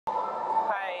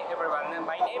everyone.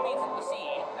 My name is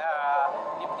Ishii,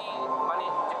 Deputy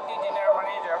General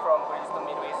Manager from Bridgestone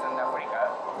Middle East and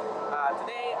Africa.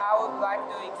 Today I would like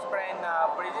to explain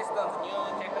Bridgestone's new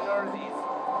technologies.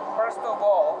 First of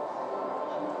all,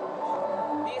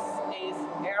 this is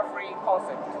air-free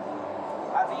concept.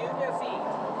 As you can see,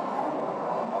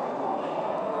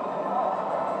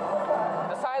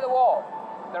 the side wall,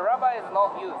 the rubber is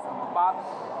not used, but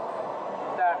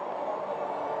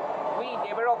we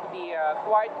developed the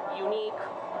quite unique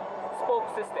spoke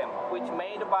system, which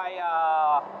made by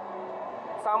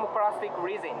some plastic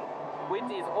resin, which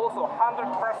is also 100%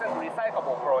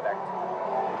 recyclable product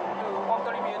to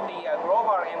contribute the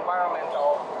global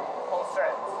environmental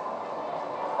constraints.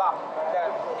 But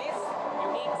this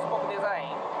unique spoke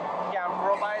design can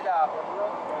provide a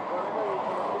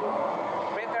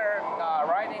better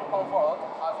riding comfort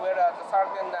as well as a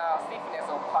certain stiffness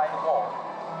of side wall.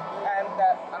 And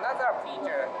another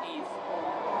feature is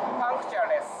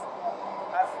punctureless,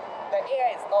 as the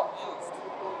air is not used,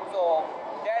 so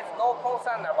there is no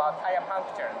concern about tire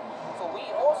puncture. So we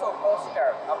also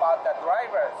consider about the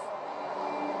drivers,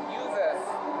 users'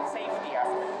 safety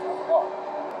aspect as well.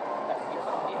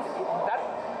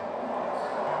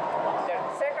 The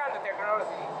second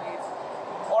technology is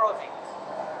origin.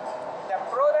 The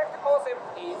product concept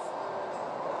is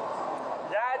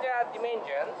larger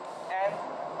dimension and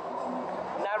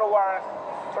narrower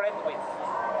tread width.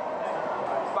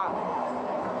 But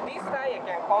this tire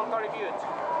can contribute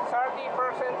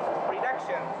 30%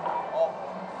 reduction of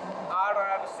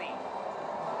RRC,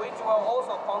 which will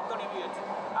also contribute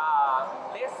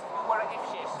less fuel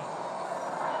efficiency.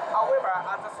 However,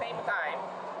 at the same time,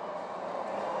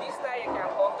 this tire can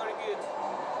contribute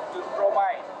to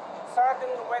provide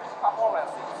certain weight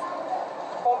performances.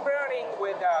 Comparing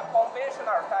with a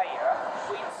conventional tire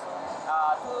with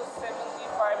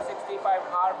 275, 65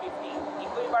 R50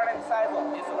 equivalent size of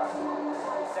this one,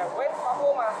 the weight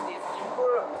performance is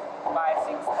improved by 6%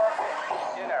 in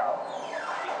general,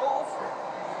 because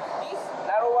this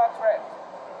narrower tread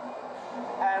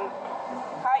and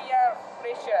higher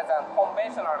pressure than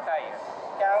conventional tires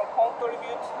can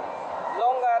contribute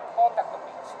longer contact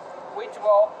pitch, which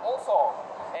will also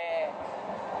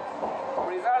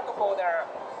result for the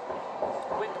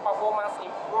weight performance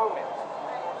improvement.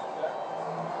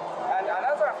 And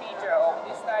another feature of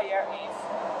this tire is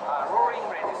rolling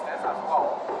resistance as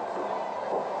well.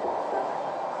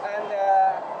 And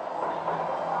the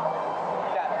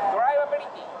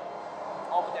drivability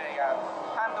of the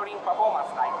handling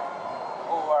performance type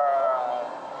or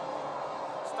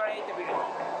straightability.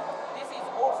 This is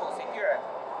also secured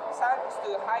thanks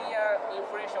to higher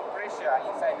inflation pressure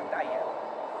inside the tire.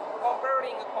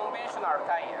 Comparing a conventional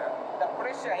tire, the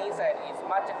pressure inside is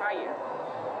much higher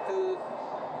to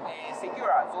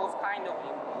secure those kind of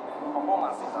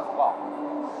performances as well.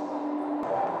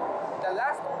 The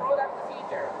last product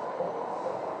feature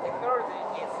technology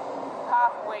is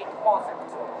half-weight concept.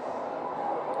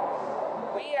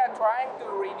 We are trying to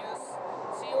reduce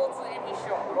CO2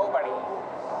 emission globally,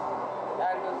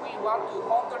 and we want to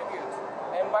contribute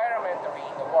environmentally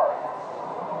in the world.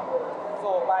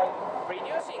 So by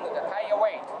reducing the tire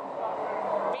weight,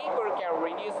 people can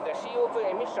reduce the CO2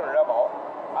 emission level,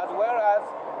 as well as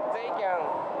they can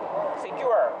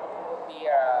secure the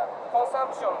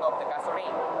consumption of the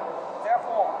gasoline.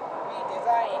 Therefore, we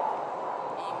design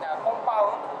in a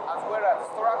compound as well as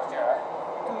structure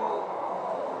to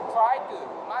try to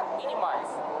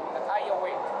minimize the tire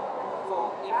weight.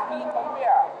 So if we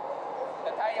compare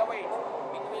the tire weight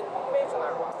between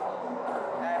conventional one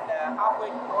and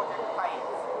half-weight project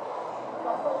tires,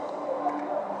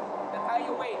 the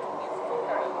tire weight is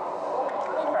totally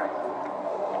different,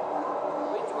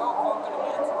 which will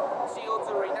contribute CO2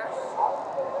 reduction.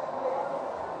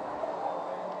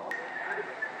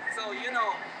 So we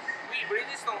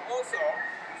Bridgestone also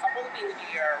supporting the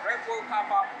Red Bull car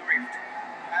park drift,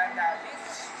 and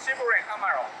this Chevrolet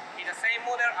Camaro is the same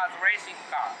model as racing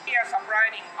car. We are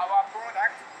supplying our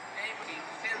product, namely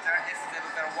Denza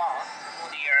S001 for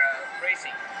the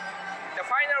racing. The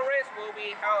final race will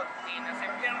be held in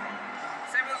September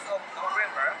 7th of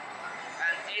November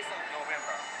and 8th of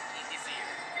November in this year.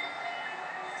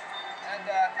 And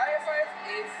the tire size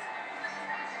is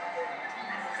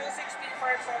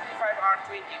 265, 75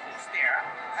 R20 for steer,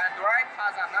 and right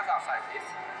has another size.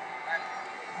 And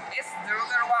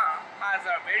S001 has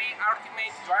a very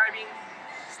ultimate driving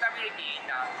stability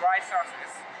in dry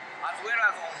surface, as well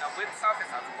as on the wet surface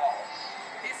as well.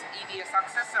 This is the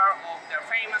successor of the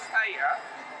famous tire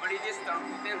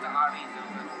Bridgestone Denza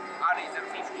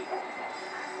RE050.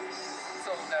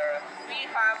 So we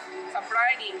have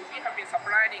been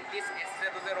supplying this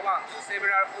S701 to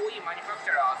several OE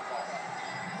manufacturers.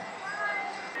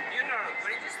 You know,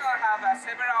 Bridgestone have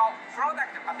several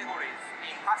product categories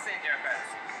in passenger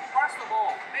cars. First of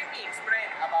all, let me explain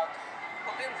about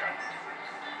Potenza.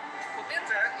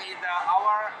 Potenza is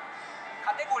our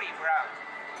category brand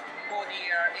for the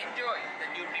enjoy the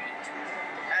new limit.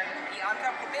 And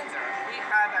under Potenza, we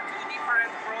have two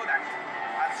different products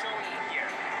as shown in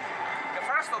here. The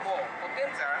first of all,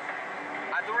 Potenza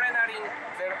Adrenaline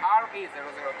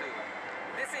RA002.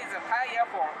 This is a tire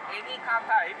for any car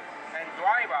type and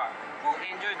driver who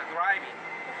enjoy the driving,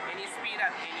 any speed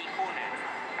at any corner.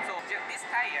 So this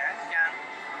tire can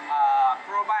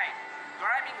provide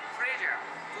driving pleasure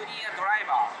to the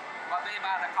driver,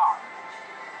 whatever the car.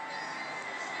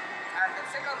 And the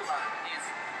second one is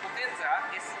Potenza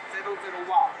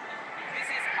S001. This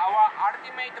is our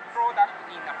ultimate product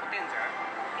in the Potenza,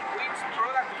 which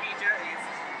product feature is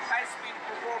high-speed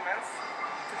performance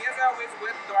together with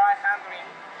dry handling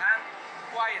and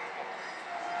quiet mode.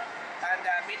 And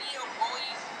many of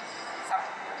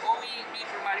OE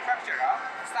vehicle manufacturers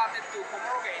started to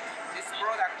homologate this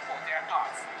product for their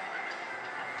cars.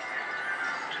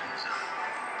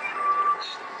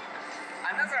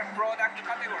 Another product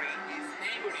category is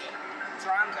namely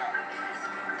Tranza.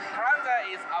 Tranza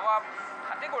is our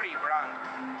category brand,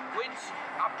 which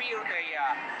appeals the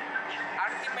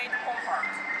ultimate comfort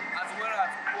as well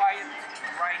as quiet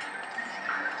riding.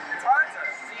 Tranza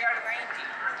CR90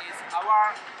 is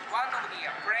one of the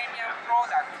premium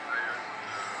products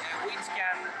which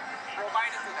can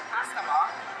provide to the customer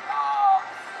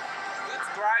good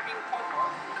driving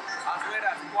comfort as well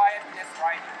as quietness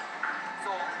riding. So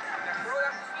the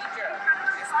product feature,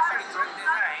 especially tread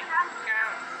design, can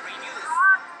reduce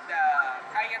the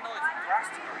tire noise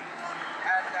drastically,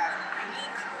 and the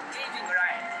unique aging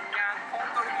line can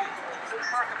contribute to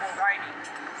comfortable riding.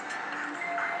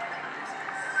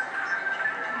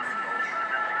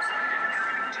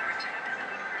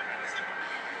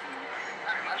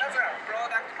 Another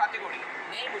product category,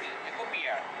 namely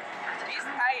Ecopia. This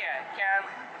tire can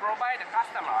provide the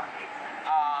customer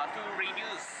to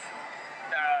reduce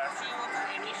the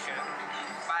CO2 emission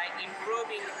by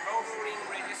improving road rolling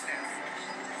resistance.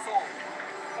 So,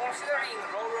 considering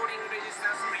road rolling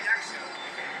resistance reduction,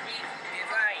 we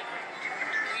developed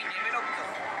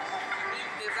a unique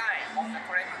design of the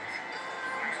tread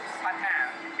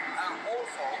pattern, and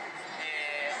also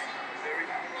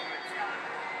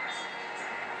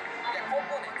the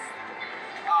components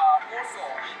are also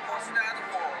considered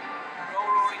for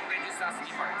road rolling resistance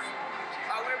difference.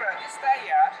 However, this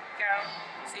tire can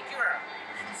secure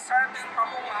certain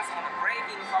performance on the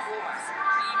braking performance,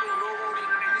 even low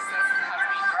rolling resistance has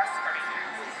been drastically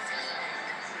improved.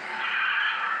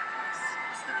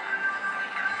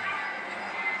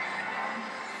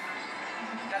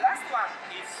 The last one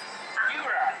is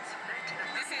Dura.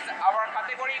 This is our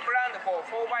category brand for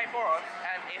 4x4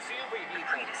 and SUV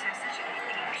vehicles.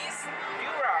 This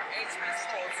Dura HP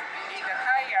Sports is a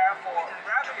tire for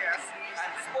ruggedness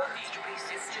and sporty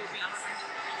SUVs,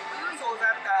 so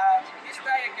that this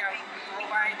tire can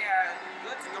provide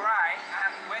good dry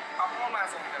and wet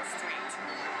performance on the street.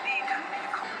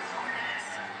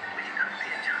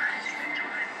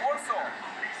 Also,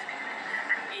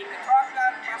 in the truck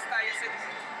and bus tire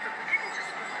segment,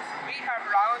 we have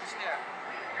launched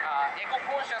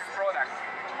eco-conscious product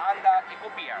under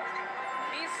Ecopia.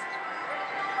 This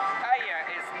tire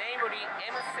is namely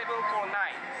M749,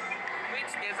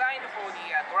 which designed for the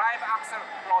drive axle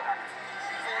product,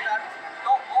 so that